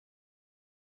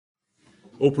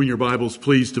Open your Bibles,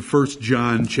 please, to 1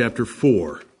 John chapter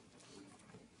 4.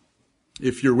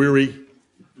 If you're weary,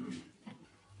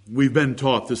 we've been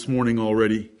taught this morning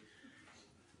already.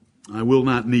 I will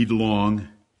not need long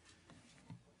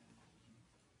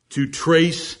to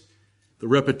trace the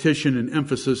repetition and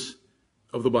emphasis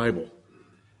of the Bible.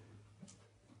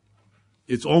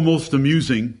 It's almost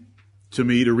amusing to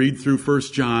me to read through 1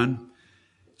 John,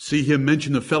 see him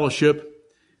mention the fellowship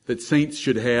that saints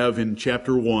should have in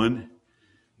chapter 1,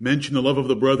 mention the love of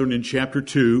the brethren in chapter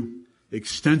 2,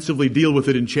 extensively deal with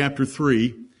it in chapter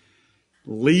 3,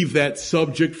 leave that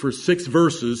subject for 6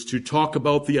 verses to talk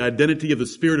about the identity of the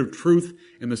Spirit of truth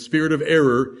and the Spirit of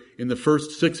error in the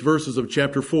first 6 verses of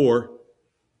chapter 4,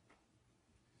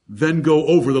 then go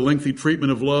over the lengthy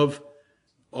treatment of love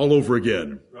all over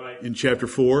again in chapter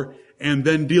 4, and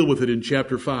then deal with it in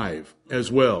chapter 5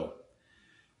 as well.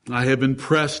 I have been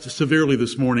pressed severely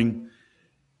this morning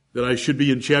that I should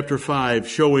be in chapter 5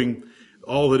 showing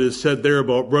all that is said there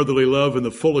about brotherly love and the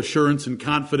full assurance and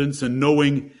confidence and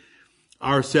knowing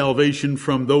our salvation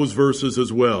from those verses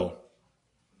as well.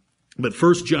 But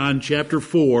 1 John chapter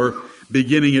 4,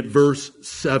 beginning at verse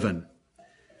 7.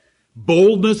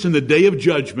 Boldness in the day of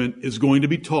judgment is going to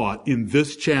be taught in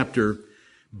this chapter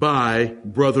by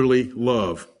brotherly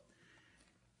love.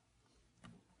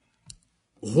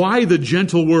 Why the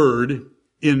gentle word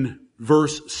in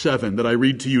verse 7 that I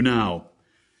read to you now?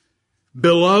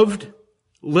 Beloved,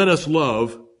 let us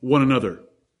love one another.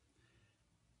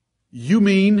 You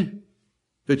mean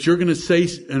that you're going to say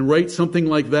and write something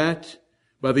like that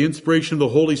by the inspiration of the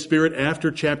Holy Spirit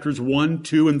after chapters 1,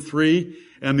 2, and 3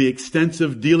 and the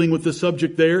extensive dealing with the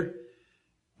subject there?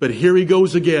 But here he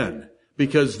goes again,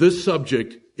 because this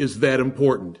subject is that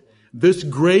important. This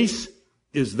grace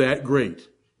is that great.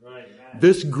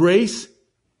 This grace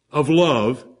of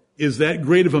love is that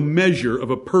great of a measure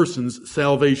of a person's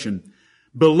salvation.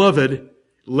 Beloved,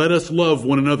 let us love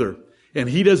one another. And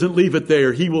he doesn't leave it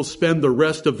there. He will spend the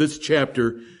rest of this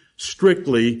chapter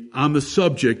strictly on the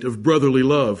subject of brotherly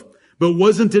love. But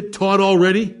wasn't it taught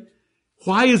already?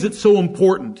 Why is it so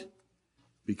important?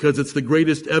 Because it's the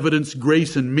greatest evidence,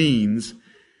 grace, and means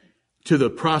to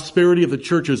the prosperity of the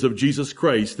churches of Jesus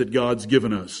Christ that God's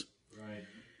given us. Right.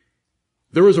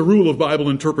 There is a rule of Bible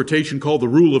interpretation called the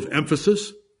rule of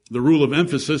emphasis. The rule of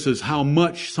emphasis is how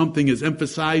much something is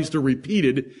emphasized or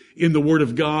repeated in the Word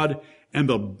of God, and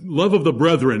the love of the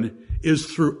brethren is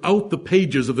throughout the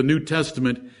pages of the New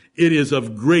Testament. It is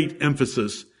of great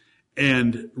emphasis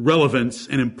and relevance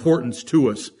and importance to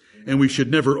us, and we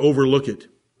should never overlook it.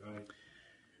 Right.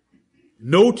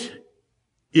 Note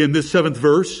in this 7th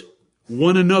verse,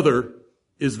 one another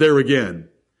is there again.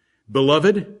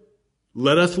 Beloved,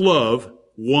 let us love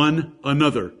one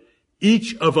another.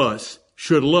 Each of us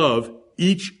should love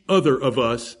each other of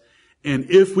us, and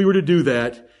if we were to do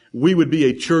that, we would be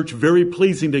a church very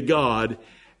pleasing to God,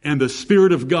 and the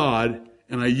Spirit of God,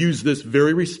 and I use this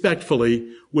very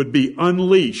respectfully, would be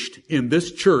unleashed in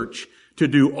this church to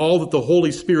do all that the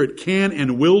Holy Spirit can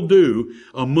and will do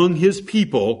among His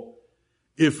people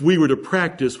if we were to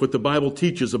practice what the Bible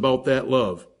teaches about that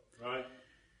love. Right.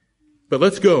 But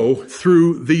let's go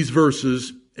through these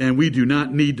verses, and we do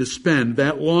not need to spend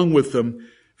that long with them,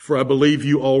 for I believe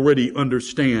you already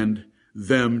understand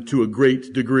them to a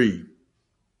great degree.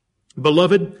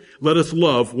 Beloved, let us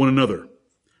love one another,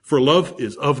 for love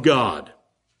is of God.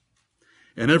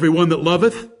 And every one that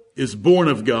loveth is born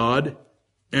of God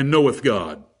and knoweth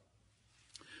God.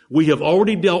 We have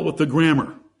already dealt with the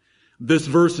grammar. This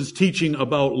verse is teaching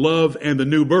about love and the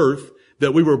new birth,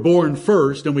 that we were born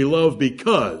first and we love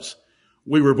because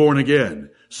we were born again.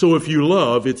 So if you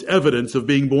love, it's evidence of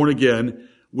being born again.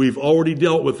 We've already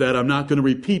dealt with that. I'm not going to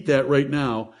repeat that right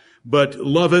now. But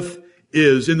loveth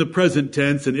is in the present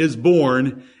tense, and is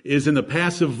born is in the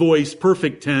passive voice,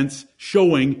 perfect tense,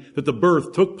 showing that the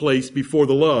birth took place before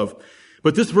the love.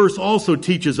 But this verse also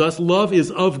teaches us love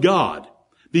is of God,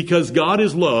 because God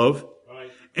is love,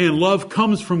 and love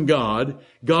comes from God.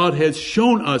 God has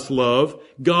shown us love.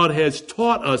 God has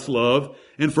taught us love.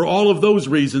 And for all of those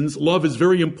reasons, love is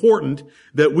very important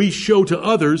that we show to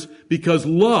others, because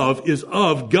love is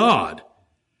of God.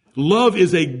 Love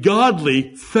is a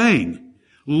godly thing.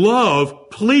 Love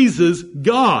pleases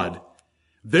God.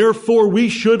 Therefore, we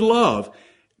should love.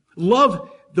 Love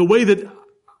the way that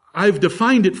I've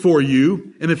defined it for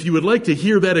you, and if you would like to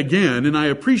hear that again, and I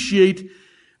appreciate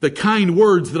the kind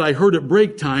words that I heard at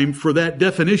break time for that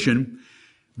definition,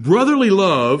 brotherly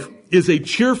love is a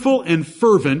cheerful and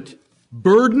fervent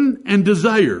burden and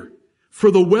desire for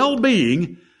the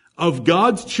well-being of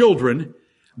God's children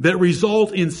that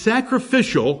result in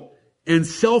sacrificial and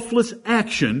selfless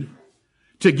action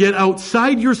to get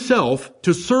outside yourself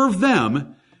to serve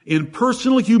them in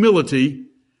personal humility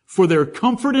for their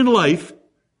comfort in life,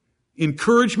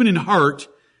 encouragement in heart,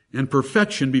 and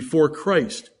perfection before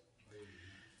Christ.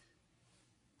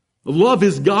 Love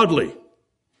is godly.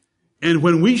 And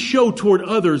when we show toward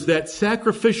others that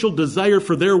sacrificial desire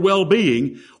for their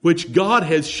well-being, which God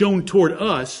has shown toward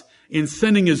us in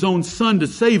sending His own Son to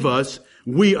save us,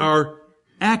 we are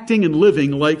acting and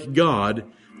living like God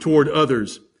toward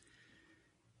others.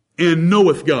 And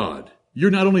knoweth God.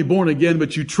 You're not only born again,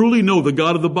 but you truly know the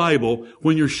God of the Bible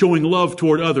when you're showing love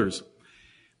toward others.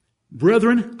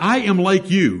 Brethren, I am like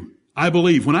you, I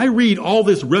believe. When I read all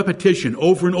this repetition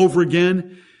over and over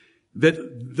again,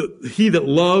 that he that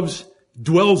loves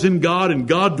dwells in God and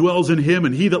God dwells in him,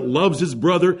 and he that loves his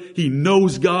brother, he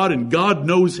knows God and God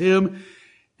knows him.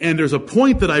 And there's a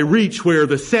point that I reach where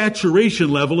the saturation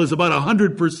level is about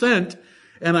 100%,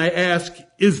 and I ask,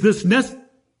 is this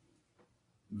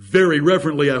very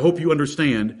reverently, I hope you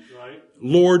understand, right.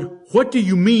 Lord, what do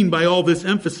you mean by all this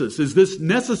emphasis? Is this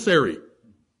necessary?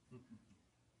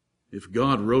 If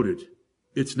God wrote it,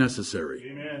 it's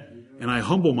necessary. Amen. And I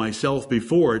humble myself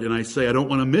before it, and I say, I don't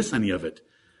want to miss any of it.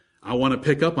 I want to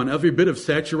pick up on every bit of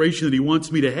saturation that He wants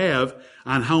me to have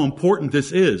on how important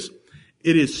this is.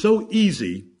 It is so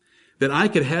easy that I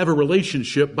could have a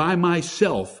relationship by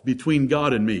myself between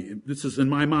God and me. This is in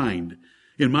my mind.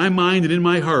 In my mind and in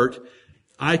my heart,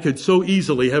 I could so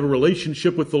easily have a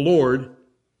relationship with the Lord,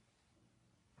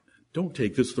 don't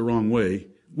take this the wrong way,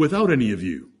 without any of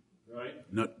you. Right.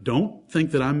 Now, don't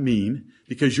think that I'm mean,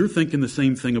 because you're thinking the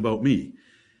same thing about me.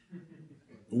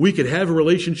 We could have a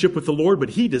relationship with the Lord,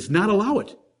 but He does not allow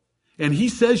it. And He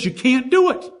says you can't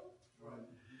do it.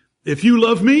 If you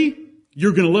love me,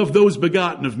 you're going to love those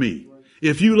begotten of me.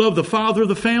 If you love the father of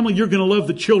the family, you're going to love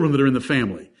the children that are in the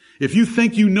family. If you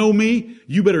think you know me,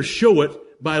 you better show it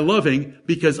by loving,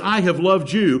 because I have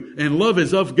loved you, and love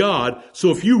is of God.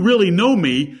 So if you really know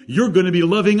me, you're going to be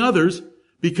loving others,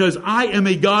 because I am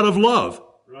a God of love.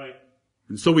 Right.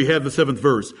 And so we have the 7th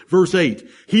verse. Verse 8,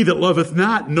 he that loveth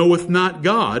not knoweth not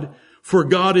God, for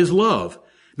God is love.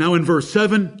 Now in verse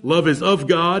 7, love is of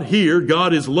God. Here,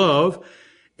 God is love.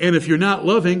 And if you're not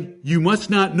loving, you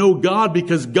must not know God,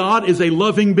 because God is a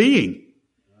loving being.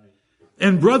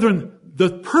 And brethren, the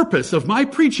purpose of my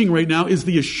preaching right now is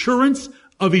the assurance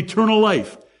of eternal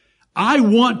life. I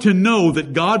want to know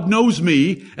that God knows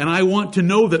me, and I want to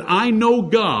know that I know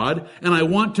God, and I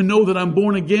want to know that I'm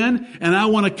born again, and I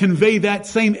want to convey that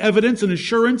same evidence and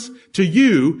assurance to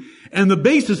you. And the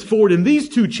basis for it in these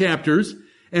 2 chapters,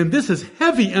 and this is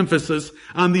heavy emphasis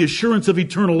on the assurance of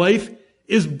eternal life,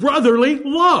 is brotherly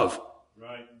love.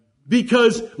 Right.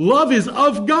 Because love is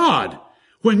of God.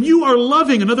 When you are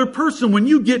loving another person, when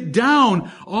you get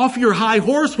down off your high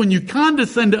horse, when you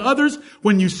condescend to others,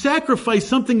 when you sacrifice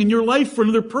something in your life for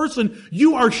another person,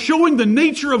 you are showing the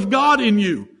nature of God in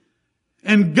you.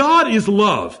 And God is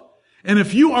love. And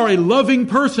if you are a loving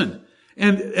person,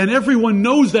 and everyone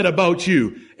knows that about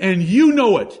you, and you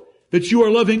know it, that you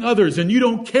are loving others, and you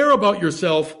don't care about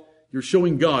yourself, you're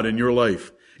showing God in your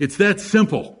life. It's that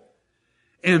simple.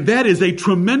 And that is a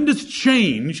tremendous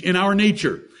change in our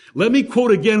nature. Let me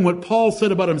quote again what Paul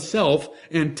said about himself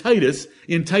and Titus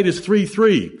in Titus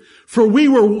 3:3. For we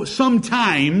were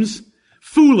sometimes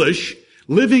foolish,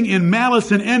 living in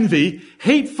malice and envy,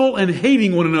 hateful and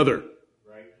hating one another.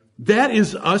 Right. That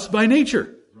is us by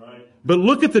nature. Right. But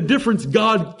look at the difference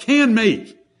God can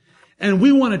make. And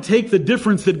we want to take the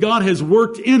difference that God has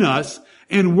worked in us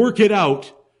and work it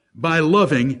out by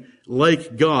loving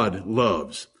like God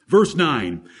loves. Verse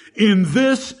 9, in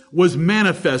this was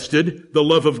manifested the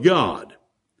love of God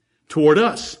toward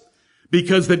us,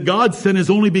 because that God sent His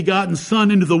only begotten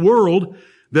Son into the world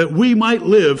that we might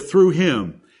live through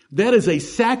Him. That is a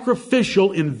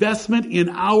sacrificial investment in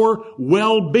our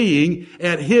well-being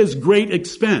at His great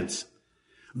expense.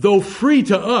 Though free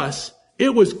to us,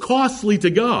 it was costly to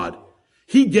God.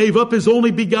 He gave up His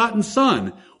only begotten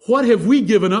Son. What have we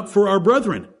given up for our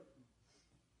brethren?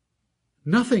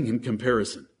 Nothing in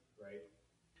comparison.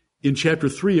 In chapter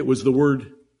 3, it was the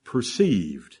word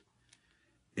perceived.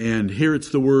 And here it's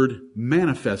the word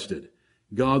manifested.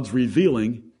 God's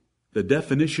revealing the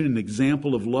definition and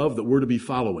example of love that we're to be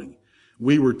following.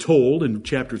 We were told in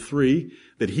chapter 3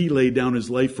 that He laid down His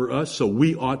life for us, so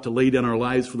we ought to lay down our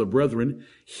lives for the brethren.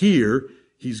 Here,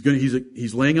 He's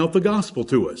laying out the gospel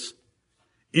to us.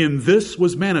 In this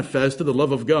was manifested the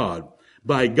love of God,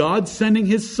 by God sending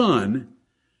His Son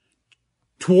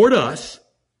toward us.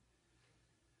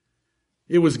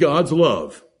 It was God's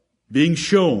love being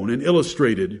shown and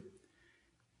illustrated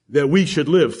that we should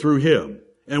live through Him.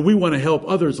 And we want to help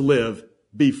others live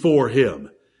before Him.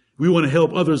 We want to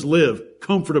help others live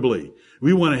comfortably.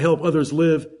 We want to help others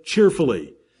live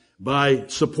cheerfully by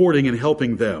supporting and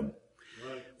helping them.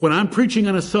 Right. When I'm preaching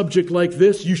on a subject like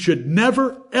this, you should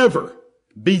never, ever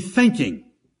be thinking,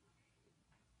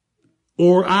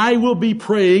 or I will be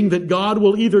praying that God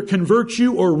will either convert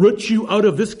you or root you out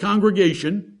of this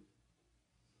congregation.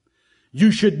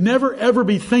 You should never, ever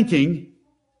be thinking,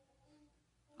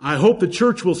 I hope the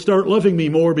church will start loving me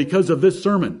more because of this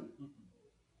sermon.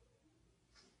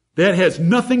 That has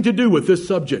nothing to do with this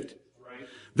subject. Right.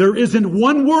 There isn't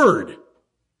one word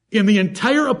in the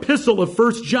entire epistle of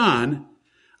 1 John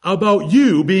about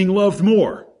you being loved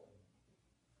more.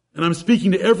 And I'm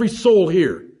speaking to every soul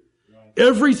here. Right.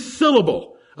 Every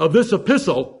syllable of this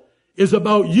epistle is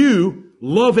about you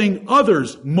loving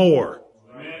others more.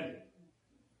 Amen.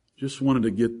 Just wanted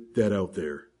to get that out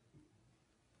there.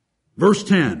 Verse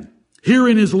 10,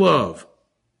 herein is love.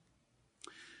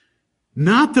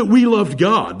 Not that we loved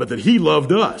God, but that He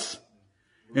loved us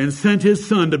and sent His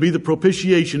Son to be the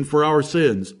propitiation for our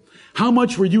sins. How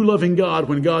much were you loving God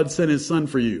when God sent His Son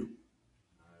for you?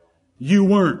 You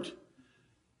weren't.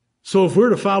 So if we're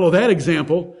to follow that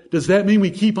example, does that mean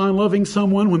we keep on loving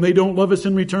someone when they don't love us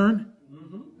in return?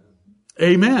 Mm-hmm.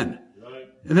 Amen. Right.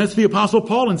 And that's the Apostle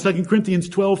Paul in 2 Corinthians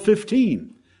 12:15.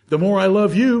 The more I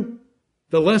love you,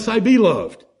 the less I be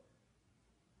loved.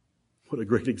 What a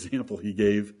great example he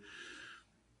gave.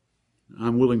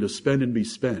 I'm willing to spend and be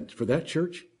spent. For that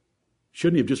church,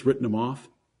 shouldn't he have just written them off?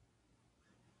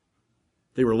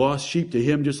 They were lost sheep to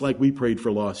him just like we prayed for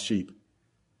lost sheep.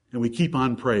 And we keep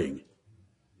on praying.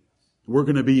 We're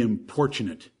going to be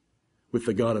importunate with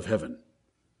the God of heaven.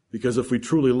 Because if we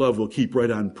truly love, we'll keep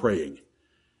right on praying.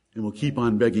 And we'll keep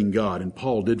on begging God. And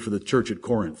Paul did for the church at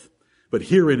Corinth. But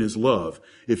herein is love.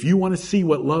 If you want to see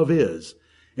what love is,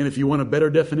 and if you want a better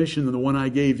definition than the one I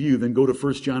gave you, then go to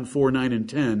 1 John 4:9 and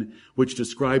 10, which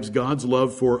describes God's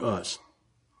love for us.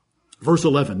 Verse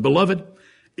 11, beloved,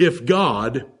 if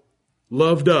God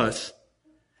loved us,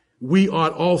 we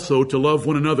ought also to love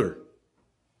one another.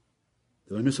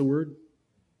 Did I miss a word?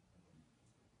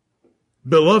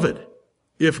 Beloved,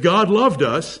 if God loved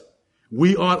us,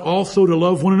 we ought also to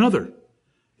love one another.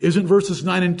 Isn't verses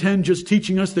 9 and 10 just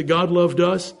teaching us that God loved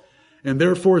us, and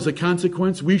therefore as a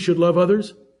consequence we should love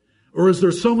others? Or is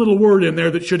there some little word in there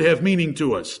that should have meaning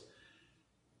to us?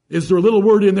 Is there a little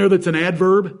word in there that's an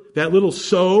adverb? That little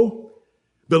so?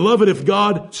 Beloved, if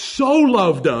God so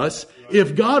loved us,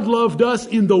 if God loved us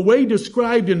in the way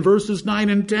described in verses 9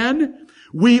 and 10,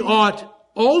 we ought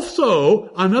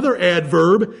also, another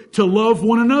adverb, to love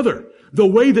one another. The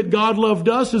way that God loved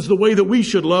us is the way that we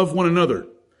should love one another.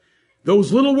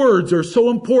 Those little words are so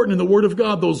important in the Word of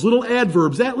God, those little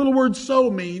adverbs. That little word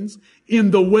so means in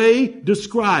the way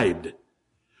described.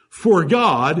 For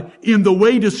God, in the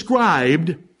way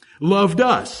described, loved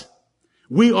us.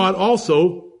 We ought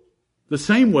also, the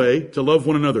same way, to love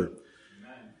one another.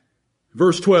 Amen.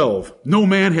 Verse 12, no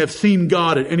man hath seen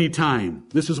God at any time.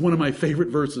 This is one of my favorite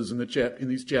verses in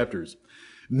these chapters.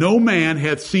 No man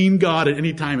hath seen God at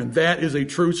any time, and that is a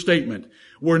true statement.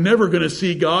 We're never going to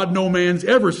see God. No man's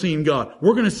ever seen God.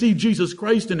 We're going to see Jesus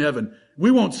Christ in heaven.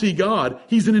 We won't see God.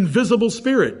 He's an invisible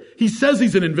spirit. He says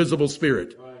He's an invisible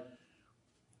spirit. Right.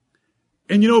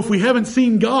 And if we haven't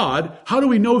seen God, how do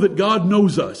we know that God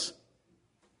knows us?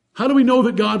 How do we know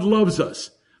that God loves us?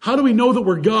 How do we know that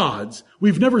we're God's?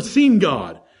 We've never seen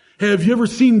God. Have you ever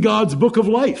seen God's book of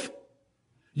life?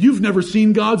 You've never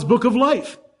seen God's book of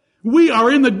life. We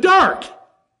are in the dark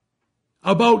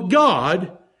about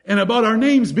God and about our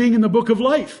names being in the book of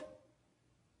life.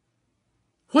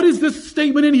 What is this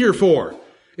statement in here for?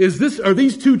 Are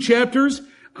these two chapters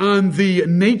on the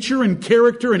nature and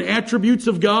character and attributes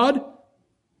of God?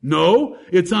 No,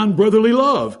 it's on brotherly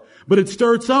love. But it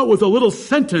starts out with a little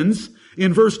sentence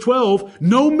in verse 12,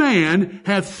 no man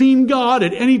hath seen God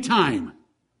at any time.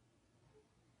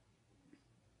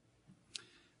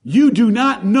 You do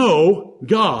not know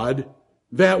God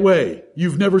that way.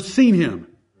 You've never seen Him.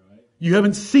 You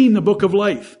haven't seen the book of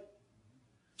life.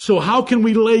 So how can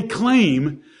we lay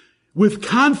claim with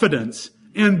confidence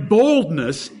and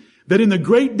boldness that in the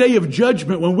great day of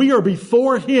judgment, when we are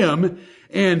before Him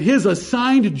and His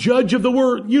assigned judge of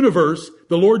the universe,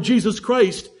 the Lord Jesus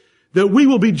Christ, that we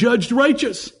will be judged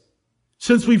righteous,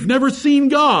 since we've never seen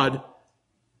God?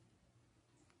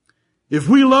 If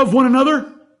we love one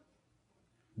another,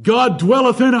 God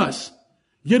dwelleth in us.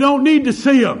 You don't need to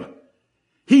see Him.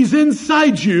 He's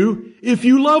inside you if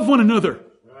you love one another.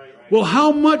 Well,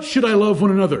 how much should I love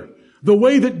one another? The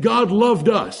way that God loved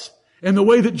us and the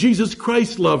way that Jesus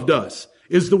Christ loved us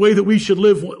is the way that we should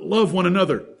love one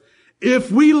another.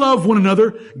 If we love one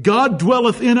another, God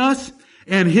dwelleth in us,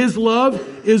 and His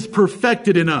love is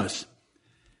perfected in us.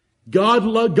 God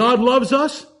loves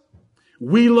us.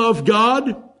 We love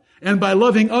God. And by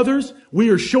loving others, we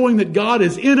are showing that God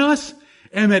is in us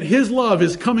and that His love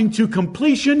is coming to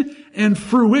completion and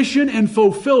fruition and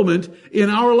fulfillment in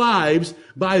our lives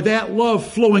by that love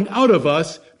flowing out of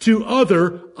us to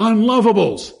other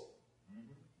unlovables.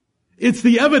 It's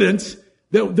the evidence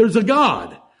that there's a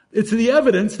God. It's the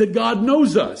evidence that God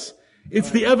knows us. It's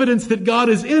the evidence that God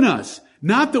is in us.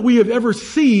 Not that we have ever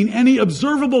seen any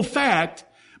observable fact,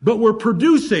 but we're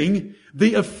producing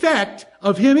the effect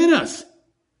of Him in us.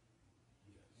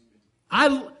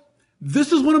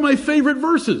 This is one of my favorite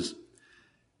verses.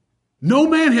 No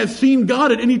man has seen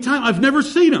God at any time. I've never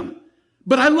seen Him,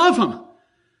 but I love Him.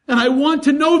 And I want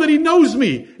to know that He knows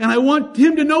me. And I want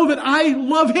Him to know that I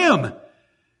love Him.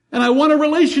 And I want a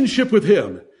relationship with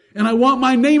Him. And I want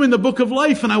my name in the book of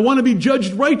life. And I want to be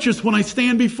judged righteous when I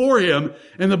stand before Him.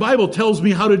 And the Bible tells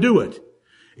me how to do it.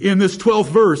 In this 12th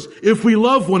verse, if we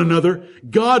love one another,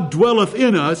 God dwelleth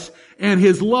in us, and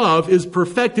His love is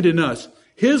perfected in us.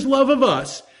 His love of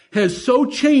us has so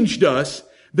changed us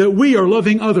that we are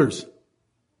loving others.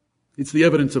 It's the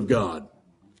evidence of God.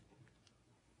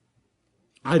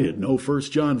 I didn't know 1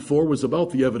 John 4 was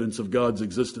about the evidence of God's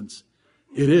existence.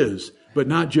 It is, but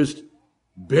not just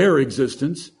bare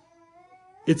existence.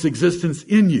 It's existence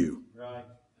in you. Right.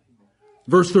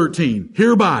 Verse 13,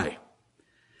 hereby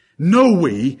know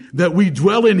we that we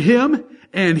dwell in Him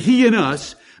and He in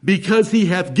us, because He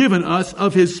hath given us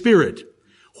of His Spirit.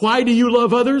 Why do you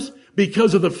love others?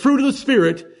 Because of the fruit of the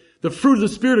Spirit. The fruit of the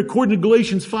Spirit, according to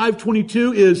Galatians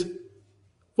 5:22, is,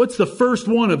 what's the first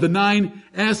one of the 9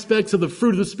 aspects of the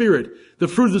fruit of the Spirit? The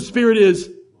fruit of the Spirit is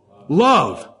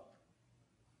love.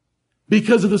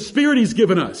 Because of the Spirit He's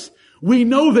given us. We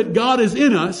know that God is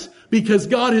in us because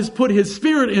God has put His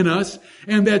Spirit in us,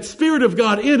 and that Spirit of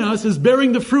God in us is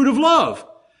bearing the fruit of love.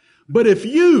 But if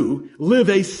you live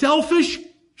a selfish,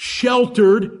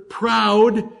 sheltered,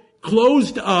 proud,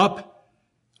 closed up,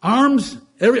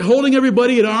 holding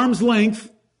everybody at arm's length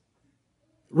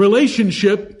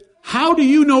relationship, how do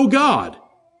you know God?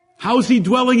 How's He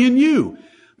dwelling in you?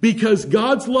 Because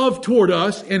God's love toward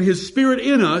us and His Spirit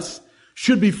in us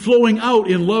should be flowing out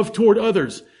in love toward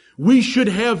others. We should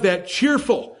have that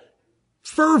cheerful,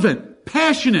 fervent,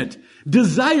 passionate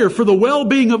desire for the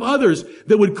well-being of others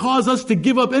that would cause us to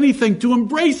give up anything to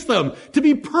embrace them, to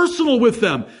be personal with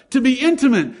them, to be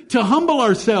intimate, to humble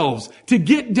ourselves, to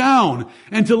get down,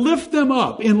 and to lift them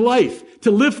up in life,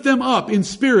 to lift them up in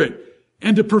spirit,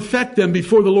 and to perfect them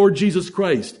before the Lord Jesus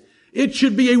Christ. It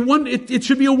should be a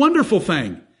wonderful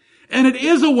thing. And it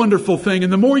is a wonderful thing.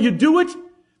 And the more you do it,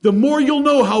 the more you'll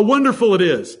know how wonderful it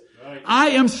is. Right. I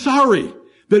am sorry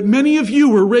that many of you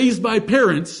were raised by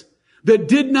parents that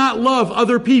did not love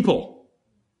other people,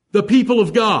 the people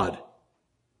of God,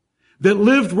 that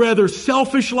lived rather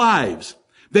selfish lives.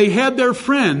 They had their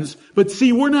friends, but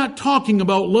see, we're not talking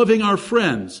about loving our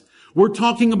friends. We're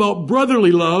talking about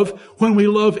brotherly love when we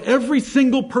love every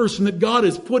single person that God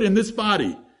has put in this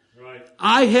body. Right.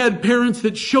 I had parents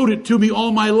that showed it to me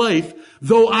all my life,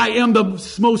 though I am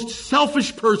the most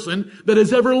selfish person that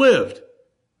has ever lived.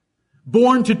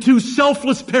 Born to 2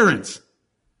 selfless parents.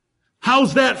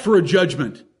 How's that for a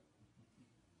judgment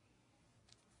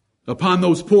upon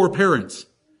those poor parents?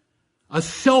 A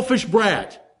selfish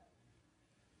brat.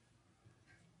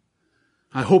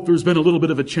 I hope there's been a little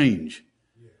bit of a change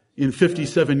in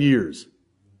 57 years.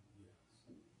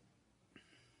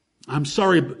 I'm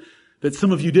sorry that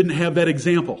some of you didn't have that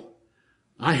example.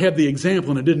 I had the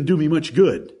example and it didn't do me much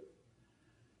good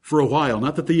for a while.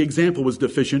 Not that the example was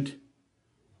deficient.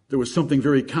 There was something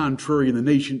very contrary in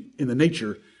the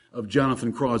nature of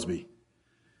Jonathan Crosby.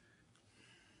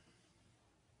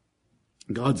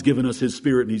 God's given us His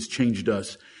Spirit and He's changed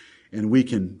us, and we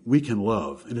can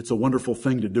love, and it's a wonderful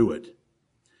thing to do it.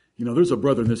 You know, there's a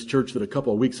brother in this church that a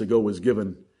couple of weeks ago was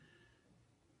given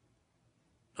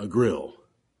a grill.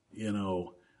 You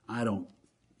know,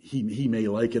 he may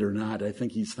like it or not. I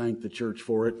think he's thanked the church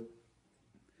for it.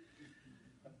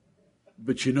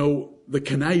 But you know, the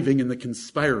conniving and the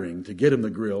conspiring to get him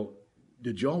the grill,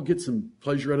 did y'all get some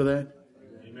pleasure out of that?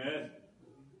 Amen.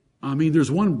 I mean, there's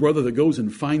one brother that goes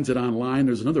and finds it online.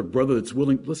 There's another brother that's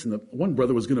willing. Listen, one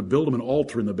brother was going to build him an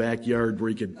altar in the backyard where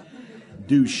he could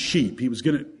do sheep. He was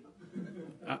going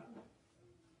to...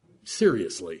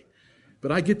 seriously.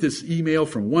 But I get this email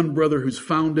from one brother who's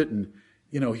found it, and,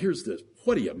 you know, here's this.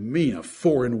 What do you mean a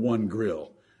 4-in-1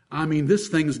 grill? I mean, this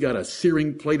thing's got a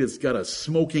searing plate, it's got a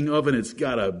smoking oven, it's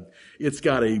got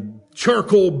a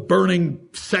charcoal burning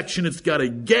section, it's got a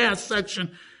gas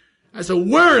section. I said,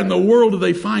 where in the world do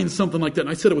they find something like that? And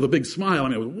I said it with a big smile. I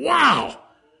mean, wow!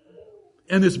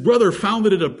 And this brother found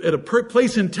it at a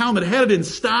place in town that had it in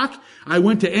stock. I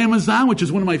went to Amazon, which is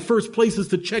one of my first places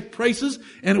to check prices,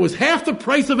 and it was half the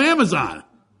price of Amazon.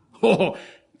 Oh,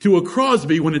 to a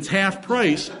Crosby, when it's half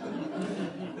price,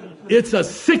 it's a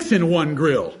 6-in-1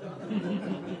 grill.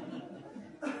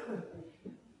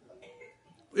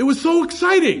 It was so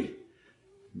exciting.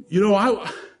 You know,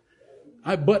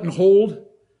 I buttonholed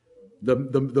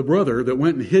the brother that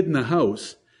went and hid in the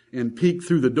house and peeked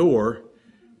through the door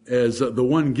as the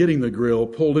one getting the grill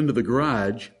pulled into the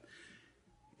garage.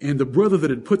 And the brother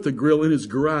that had put the grill in his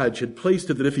garage had placed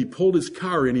it that if he pulled his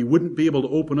car in, he wouldn't be able to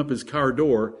open up his car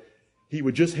door. He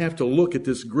would just have to look at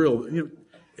this grill. You know,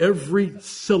 every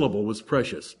syllable was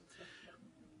precious.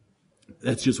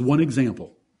 That's just one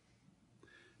example.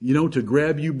 You know, to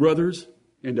grab you brothers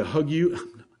and to hug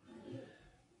you.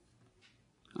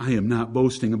 I am not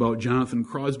boasting about Jonathan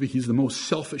Crosby. He's the most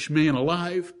selfish man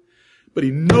alive. But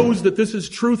he knows that this is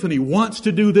truth and he wants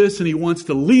to do this and he wants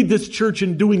to lead this church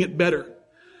in doing it better.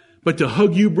 But to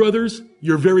hug you brothers,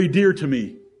 you're very dear to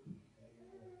me.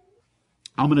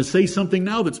 I'm going to say something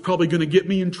now that's probably going to get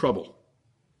me in trouble.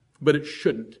 But it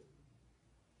shouldn't.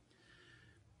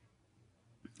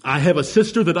 I have a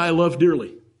sister that I love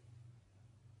dearly.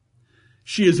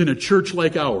 She is in a church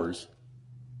like ours.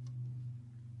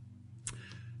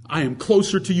 I am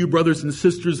closer to you brothers and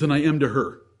sisters than I am to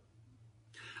her.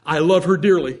 I love her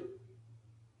dearly.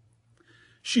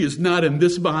 She is not in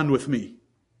this bond with me.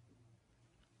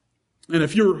 And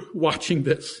if you're watching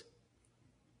this,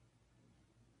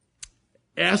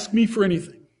 ask me for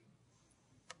anything.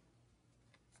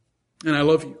 And I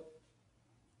love you.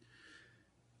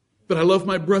 But I love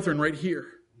my brethren right here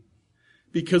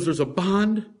because there's a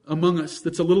bond among us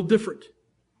that's a little different.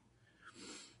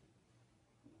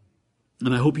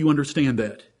 And I hope you understand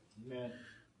that. Amen.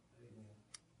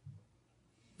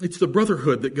 It's the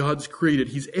brotherhood that God's created.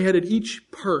 He's added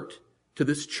each part to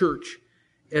this church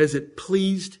as it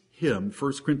pleased Him.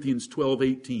 1 Corinthians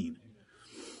 12:18.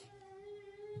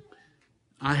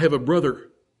 I have a brother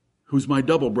who's my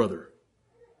double brother.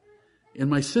 And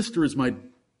my sister is my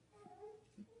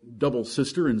double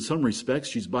sister in some respects.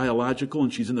 She's biological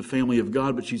and she's in the family of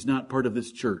God, but she's not part of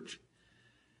this church.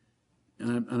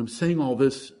 And I'm saying all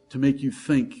this to make you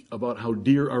think about how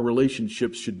dear our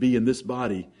relationships should be in this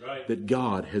body that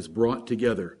God has brought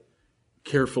together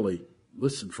carefully,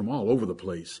 listen, from all over the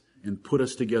place, and put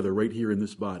us together right here in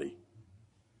this body.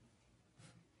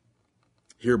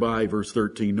 Hereby, verse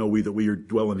 13, know we that we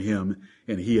dwell in Him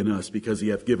and He in us because He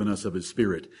hath given us of His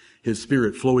Spirit. His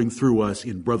Spirit flowing through us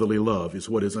in brotherly love is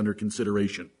what is under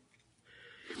consideration.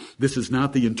 This is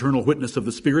not the internal witness of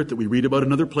the Spirit that we read about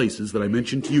in other places that I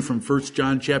mentioned to you from 1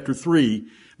 John chapter 3.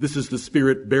 This is the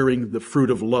Spirit bearing the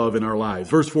fruit of love in our lives.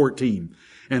 Verse 14,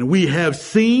 and we have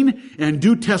seen and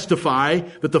do testify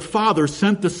that the Father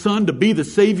sent the Son to be the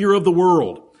Savior of the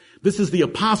world. This is the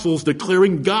apostles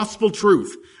declaring gospel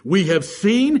truth. We have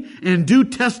seen and do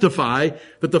testify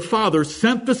that the Father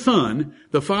sent the Son.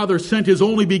 The Father sent His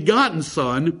only begotten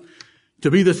Son to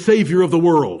be the Savior of the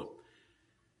world.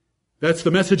 That's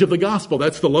the message of the gospel.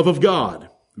 That's the love of God.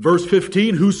 Verse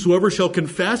 15, whosoever shall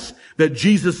confess that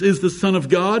Jesus is the Son of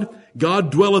God, God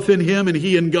dwelleth in him and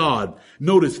he in God.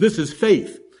 Notice, this is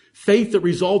faith. Faith that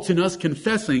results in us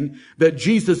confessing that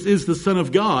Jesus is the Son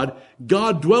of God.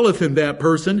 God dwelleth in that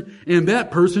person, and that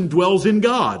person dwells in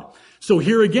God. So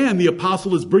here again, the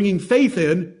apostle is bringing faith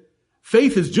in.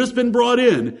 Faith has just been brought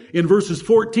in verses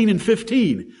 14 and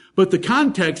 15. But the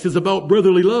context is about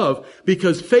brotherly love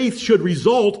because faith should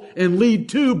result and lead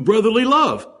to brotherly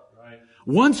love. Right.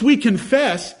 Once we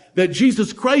confess that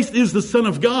Jesus Christ is the Son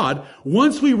of God,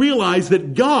 once we realize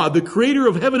that God, the creator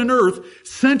of heaven and earth,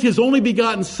 sent His only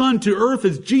begotten Son to earth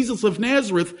as Jesus of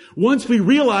Nazareth, once we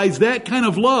realize that kind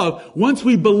of love, once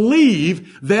we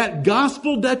believe that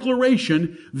gospel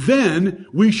declaration, then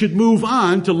we should move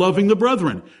on to loving the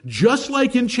brethren. Just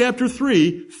like in chapter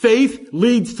 3, faith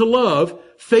leads to love.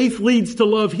 Faith leads to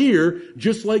love here,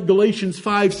 just like Galatians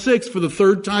 5:6 for the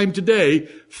third time today.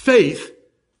 Faith,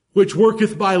 which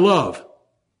worketh by love.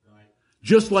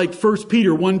 Just like 1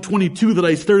 Peter 1:22 that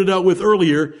I started out with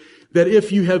earlier, that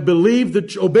if you have obeyed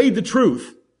the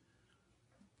truth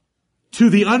to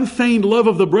the unfeigned love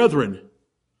of the brethren,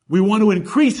 we want to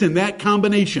increase in that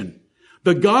combination.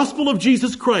 The gospel of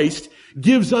Jesus Christ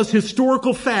gives us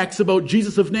historical facts about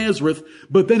Jesus of Nazareth,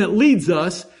 but then it leads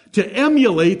us to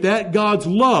emulate that God's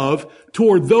love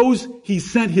toward those He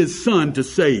sent His Son to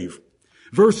save.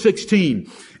 Verse 16,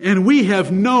 and we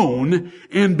have known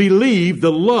and believed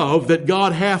the love that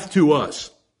God hath to us.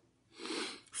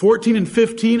 14 and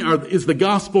 15 is the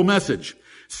gospel message.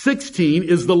 16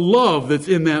 is the love that's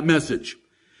in that message.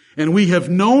 And we have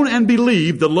known and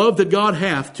believed the love that God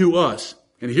hath to us.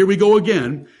 And here we go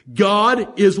again.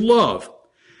 God is love.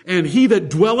 And he that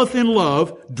dwelleth in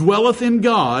love dwelleth in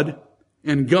God,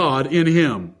 and God in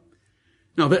him.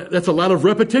 Now that's a lot of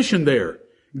repetition there.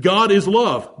 God is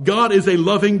love. God is a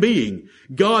loving being.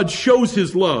 God shows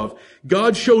his love.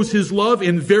 God shows his love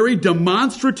in very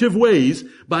demonstrative ways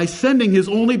by sending his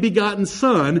only begotten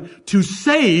Son to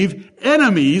save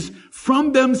enemies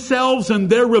from themselves and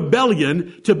their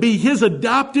rebellion to be his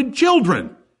adopted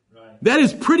children. Right. That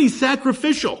is pretty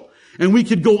sacrificial. And we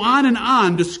could go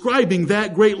on describing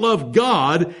that great love.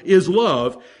 God is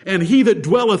love, and he that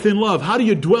dwelleth in love. How do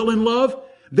you dwell in love?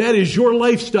 That is your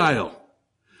lifestyle.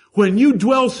 When you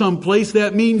dwell someplace,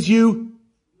 that means you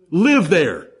live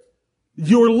there.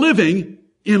 You're living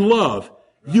in love.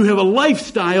 You have a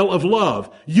lifestyle of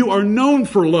love. You are known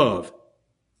for love.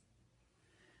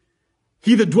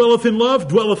 He that dwelleth in love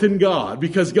dwelleth in God,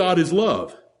 because God is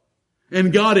love.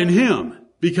 And God in him,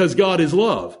 because God is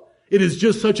love. It is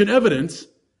just such an evidence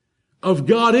of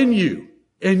God in you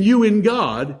and you in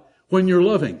God when you're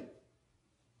loving.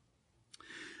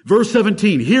 Verse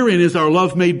 17, herein is our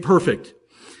love made perfect.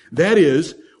 That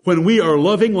is, when we are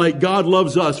loving like God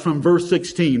loves us from verse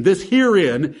 16. This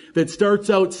herein that starts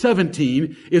out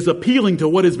 17 is appealing to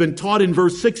what has been taught in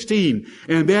verse 16.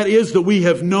 And that is that we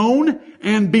have known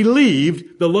and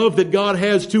believed the love that God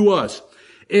has to us.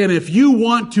 And if you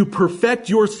want to perfect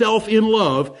yourself in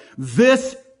love,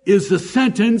 this is the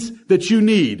sentence that you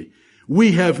need.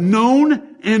 We have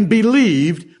known and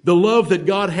believed the love that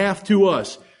God hath to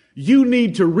us. You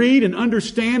need to read and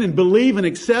understand and believe and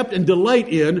accept and delight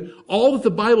in all that the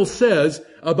Bible says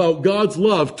about God's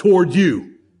love toward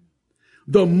you.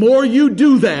 The more you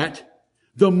do that,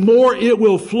 the more it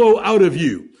will flow out of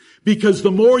you. Because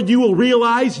the more you will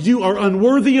realize you are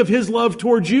unworthy of his love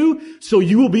towards you, so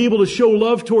you will be able to show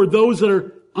love toward those that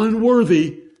are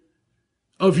unworthy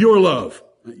of your love.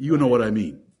 You know what I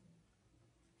mean.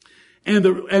 And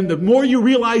the more you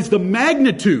realize the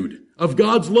magnitude of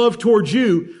God's love towards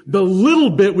you, the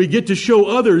little bit we get to show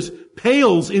others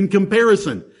pales in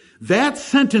comparison. That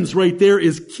sentence right there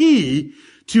is key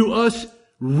to us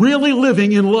really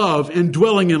living in love and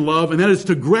dwelling in love, and that is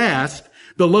to grasp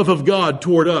the love of God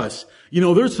toward us. You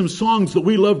know, there's some songs that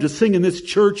we love to sing in this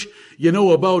church, you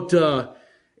know, about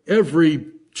every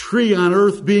tree on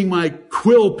earth being my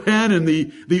quill pen and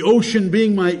the ocean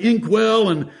being my inkwell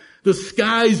and the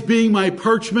skies being my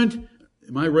parchment.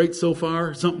 Am I right so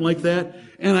far? Something like that.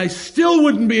 And I still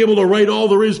wouldn't be able to write all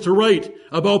there is to write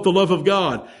about the love of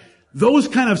God. Those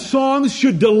kind of songs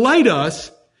should delight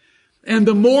us. And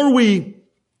the more we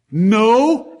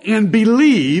know and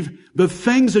believe the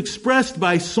things expressed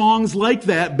by songs like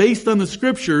that based on the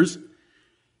scriptures,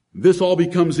 this all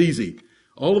becomes easy.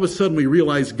 All of a sudden we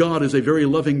realize God is a very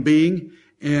loving being,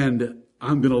 and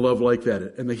I'm going to love like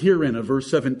that. And the herein of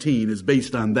verse 17 is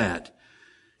based on that.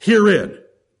 Herein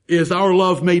is our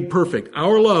love made perfect.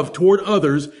 Our love toward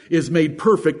others is made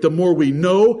perfect the more we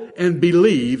know and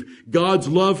believe God's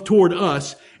love toward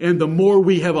us, and the more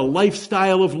we have a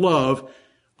lifestyle of love,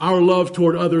 our love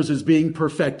toward others is being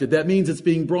perfected. That means it's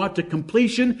being brought to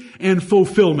completion and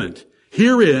fulfillment.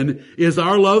 Herein is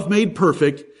our love made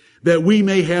perfect, that we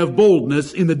may have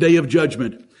boldness in the day of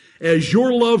judgment. As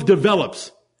your love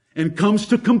develops and comes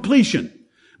to completion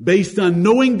based on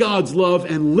knowing God's love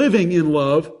and living in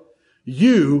love,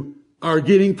 you are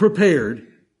getting prepared.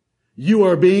 You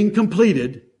are being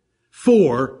completed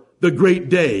for the great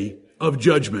day of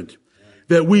judgment,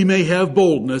 that we may have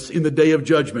boldness in the day of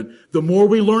judgment. The more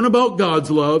we learn about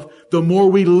God's love, the more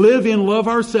we live in love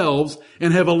ourselves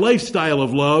and have a lifestyle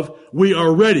of love, we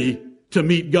are ready to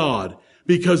meet God,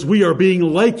 because we are being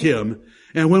like him.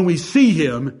 And when we see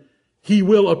him, he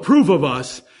will approve of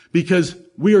us, because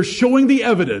we are showing the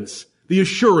evidence, the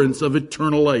assurance of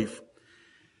eternal life.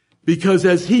 Because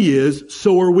as he is,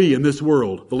 so are we in this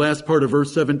world. The last part of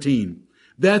verse 17.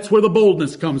 That's where the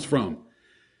boldness comes from.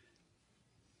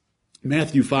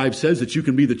 Matthew 5 says that you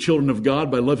can be the children of God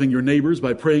by loving your neighbors,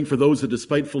 by praying for those that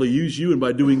despitefully use you, and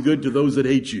by doing good to those that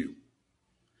hate you.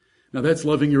 Now that's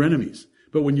loving your enemies.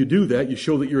 But when you do that, you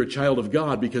show that you're a child of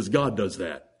God, because God does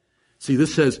that. See,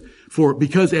 this says,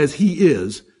 because as he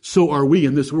is, so are we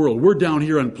in this world. We're down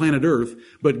here on planet Earth,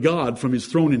 but God from his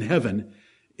throne in heaven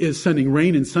is sending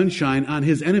rain and sunshine on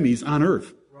his enemies on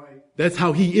earth. Right. That's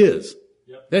how he is.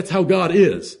 Yep. That's how God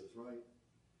is. Right.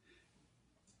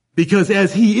 Because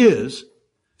as he is,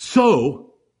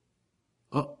 so,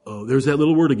 there's that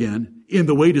little word again, in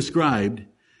the way described,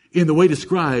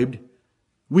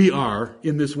 we are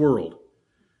in this world.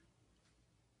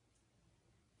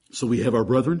 So we have our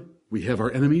brethren, we have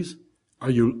our enemies. Are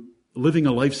you living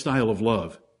a lifestyle of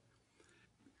love?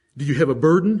 Do you have a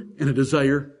burden and a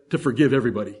desire to forgive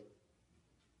everybody?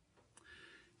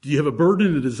 Do you have a burden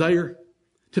and a desire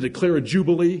to declare a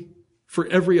jubilee for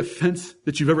every offense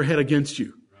that you've ever had against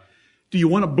you? Do you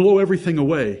want to blow everything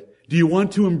away? Do you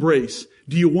want to embrace?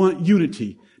 Do you want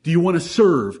unity? Do you want to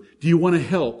serve? Do you want to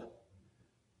help?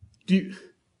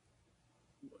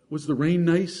 Was the rain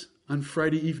nice on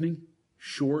Friday evening?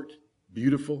 Short,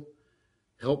 beautiful,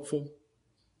 helpful?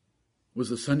 Was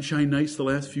the sunshine nice the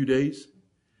last few days?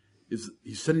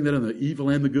 He's setting that on the evil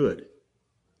and the good.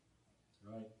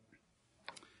 Right.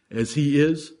 As he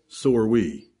is, so are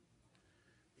we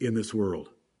in this world.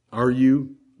 Are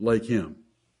you like him?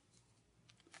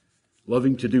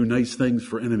 Loving to do nice things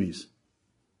for enemies.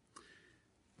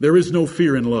 There is no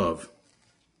fear in love,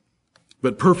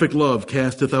 but perfect love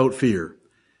casteth out fear,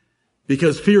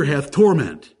 because fear hath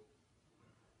torment.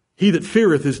 He that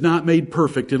feareth is not made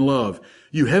perfect in love.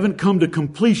 You haven't come to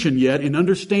completion yet in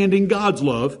understanding God's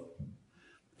love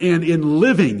and in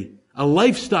living a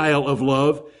lifestyle of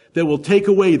love that will take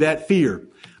away that fear.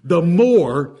 The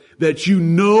more that you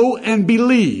know and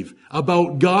believe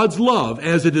about God's love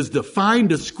as it is defined,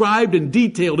 described, and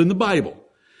detailed in the Bible,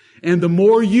 and the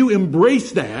more you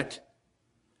embrace that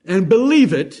and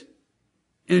believe it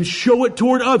and show it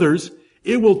toward others,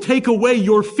 it will take away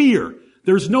your fear.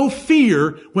 There's no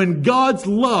fear when God's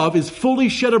love is fully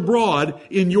shed abroad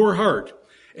in your heart.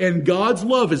 And God's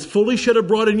love is fully shed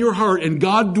abroad in your heart, and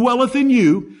God dwelleth in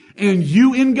you, and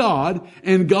you in God,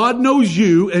 and God knows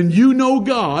you, and you know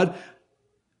God,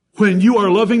 when you are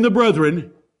loving the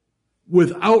brethren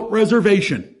without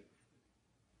reservation.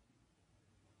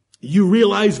 You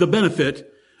realize the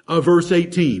benefit of verse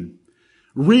 18.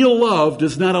 Real love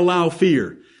does not allow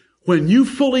fear. When you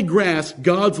fully grasp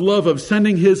God's love of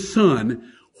sending His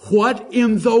Son, what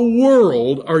in the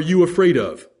world are you afraid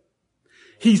of?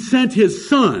 He sent His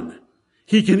Son.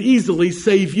 He can easily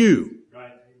save you.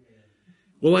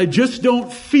 Well, I just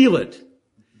don't feel it.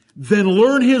 Then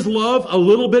learn His love a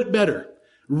little bit better.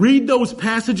 Read those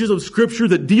passages of Scripture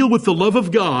that deal with the love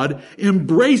of God,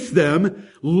 embrace them,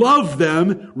 love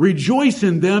them, rejoice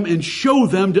in them, and show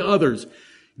them to others.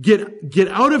 Get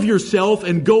out of yourself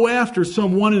and go after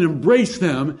someone and embrace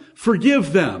them,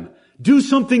 forgive them, do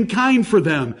something kind for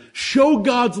them, show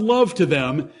God's love to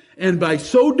them, and by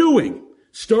so doing,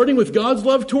 starting with God's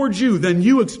love towards you, then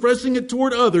you expressing it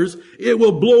toward others, it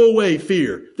will blow away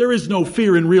fear. There is no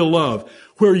fear in real love.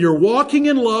 Where you're walking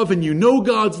in love and you know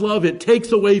God's love, it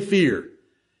takes away fear.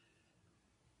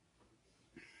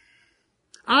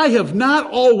 I have not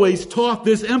always taught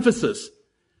this emphasis.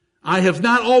 I have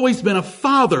not always been a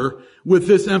father with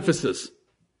this emphasis.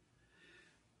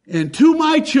 And to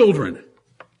my children,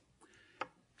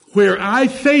 where I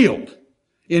failed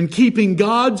in keeping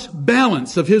God's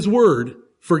balance of His Word,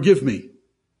 forgive me.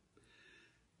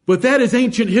 But that is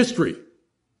ancient history.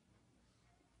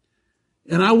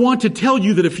 And I want to tell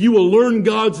you that if you will learn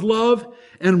God's love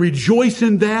and rejoice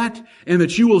in that, and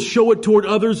that you will show it toward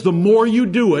others, the more you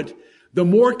do it, the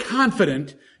more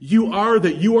confident you are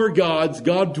that you are God's.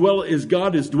 God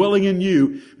is dwelling in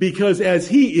you, because as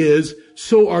He is,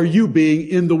 so are you being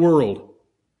in the world.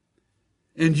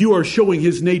 And you are showing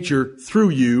His nature through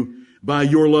you by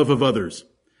your love of others.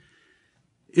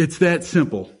 It's that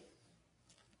simple.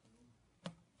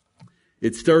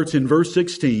 It starts in verse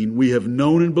 16. We have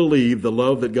known and believed the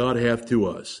love that God hath to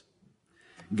us.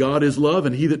 God is love,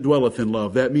 and he that dwelleth in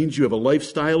love. That means you have a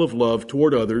lifestyle of love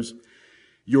toward others.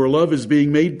 Your love is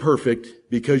being made perfect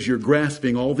because you're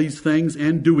grasping all these things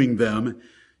and doing them.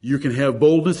 You can have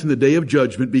boldness in the day of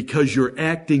judgment because you're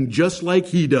acting just like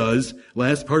he does.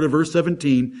 Last part of verse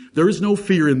 17. There is no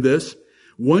fear in this.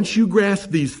 Once you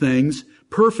grasp these things,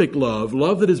 perfect love,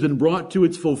 love that has been brought to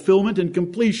its fulfillment and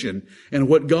completion, and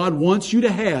what God wants you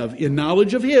to have in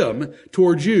knowledge of Him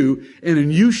towards you, and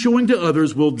in you showing to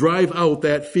others, will drive out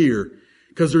that fear.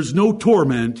 Because there's no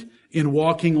torment in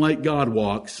walking like God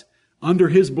walks, under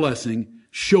His blessing,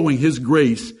 showing His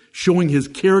grace, showing His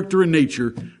character and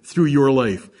nature through your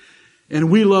life. And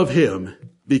we love Him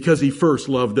because He first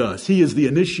loved us. He is the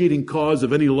initiating cause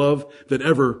of any love that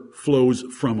ever flows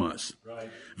from us. Right.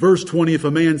 Verse 20, if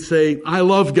a man say, I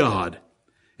love God,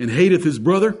 and hateth his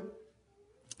brother,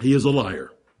 he is a liar.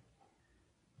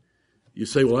 You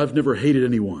say, well, I've never hated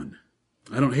anyone.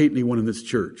 I don't hate anyone in this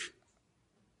church.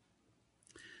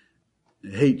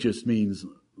 Hate just means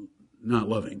not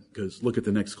loving, because look at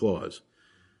the next clause.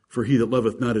 For he that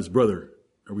loveth not his brother.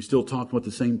 Are we still talking about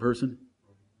the same person?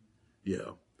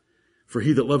 Yeah. For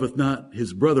he that loveth not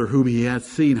his brother whom he hath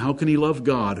seen, how can he love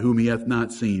God whom he hath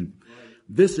not seen?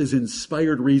 This is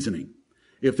inspired reasoning.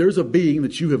 If there's a being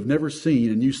that you have never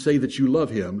seen and you say that you love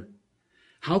him,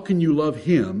 how can you love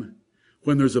him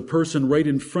when there's a person right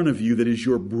in front of you that is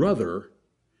your brother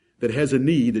that has a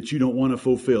need that you don't want to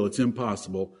fulfill. It's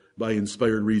impossible by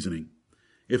inspired reasoning.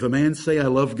 If a man say, I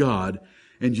love God,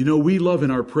 and we love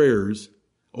in our prayers,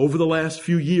 over the last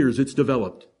few years it's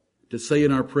developed to say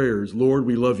in our prayers, Lord,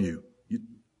 we love you.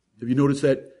 Have you noticed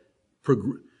that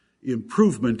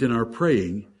improvement in our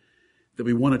praying, that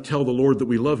we want to tell the Lord that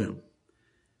we love him?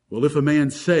 Well, if a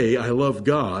man say, I love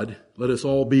God, let us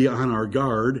all be on our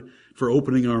guard for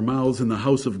opening our mouths in the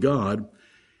house of God,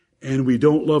 and we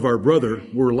don't love our brother,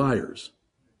 we're liars.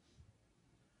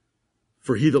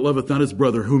 For he that loveth not his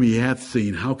brother whom he hath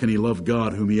seen, how can he love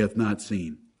God whom he hath not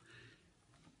seen?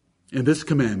 And this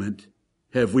commandment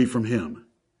have we from him,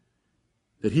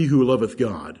 that he who loveth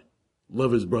God,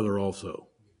 love his brother also.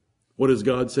 What does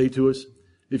God say to us?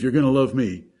 If you're going to love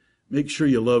me, make sure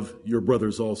you love your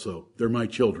brothers also. They're my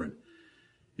children.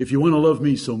 If you want to love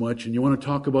me so much and you want to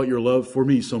talk about your love for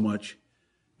me so much,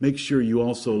 make sure you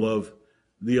also love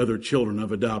the other children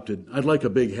I've adopted. I'd like a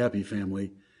big happy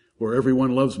family where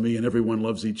everyone loves me and everyone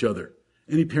loves each other.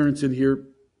 Any parents in here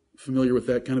familiar with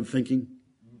that kind of thinking?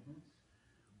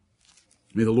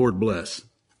 May the Lord bless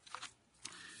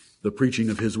the preaching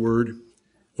of his word.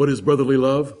 What is brotherly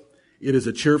love? It is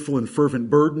a cheerful and fervent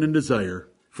burden and desire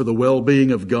for the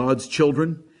well-being of God's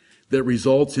children that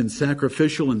results in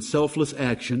sacrificial and selfless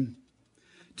action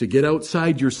to get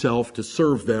outside yourself to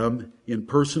serve them in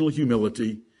personal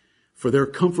humility for their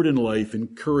comfort in life,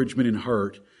 encouragement in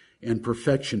heart, and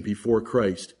perfection before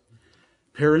Christ.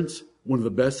 Parents, one of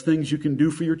the best things you can do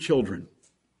for your children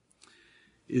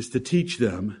is to teach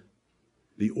them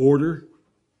the order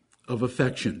of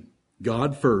affection.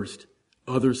 God first,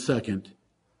 others second,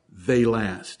 they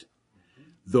last.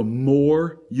 The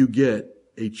more you get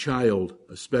a child,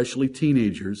 especially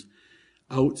teenagers,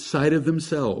 outside of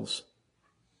themselves,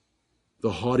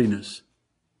 the haughtiness,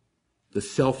 the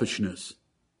selfishness,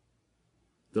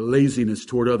 the laziness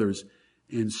toward others,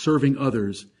 and serving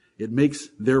others, it makes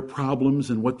their problems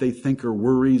and what they think are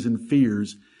worries and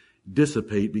fears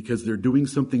dissipate because they're doing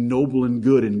something noble and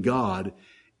good, and God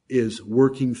is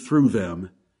working through them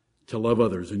to love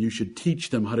others. And you should teach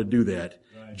them how to do that.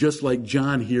 Right. Just like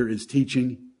John here is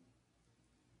teaching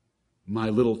my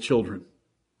little children.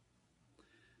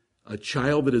 A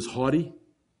child that is haughty,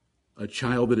 a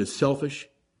child that is selfish,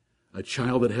 a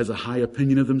child that has a high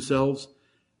opinion of themselves,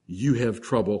 you have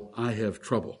trouble, I have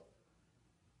trouble.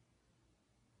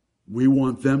 We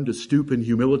want them to stoop in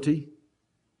humility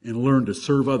and learn to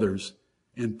serve others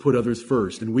and put others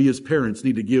first. And we as parents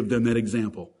need to give them that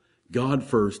example. God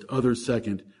first, others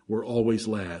second, we're always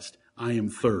last. I am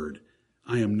third.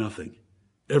 I am nothing.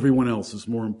 Everyone else is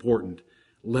more important.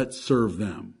 Let's serve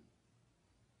them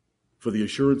for the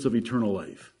assurance of eternal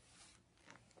life.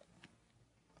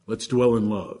 Let's dwell in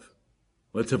love.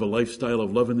 Let's have a lifestyle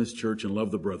of love in this church and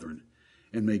love the brethren.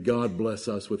 And may God bless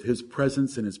us with his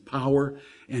presence and his power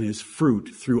and his fruit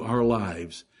through our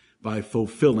lives by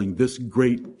fulfilling this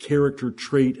great character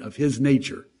trait of his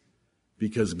nature,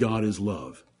 because God is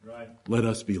love. Right. Let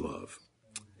us be love.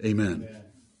 Amen. Amen.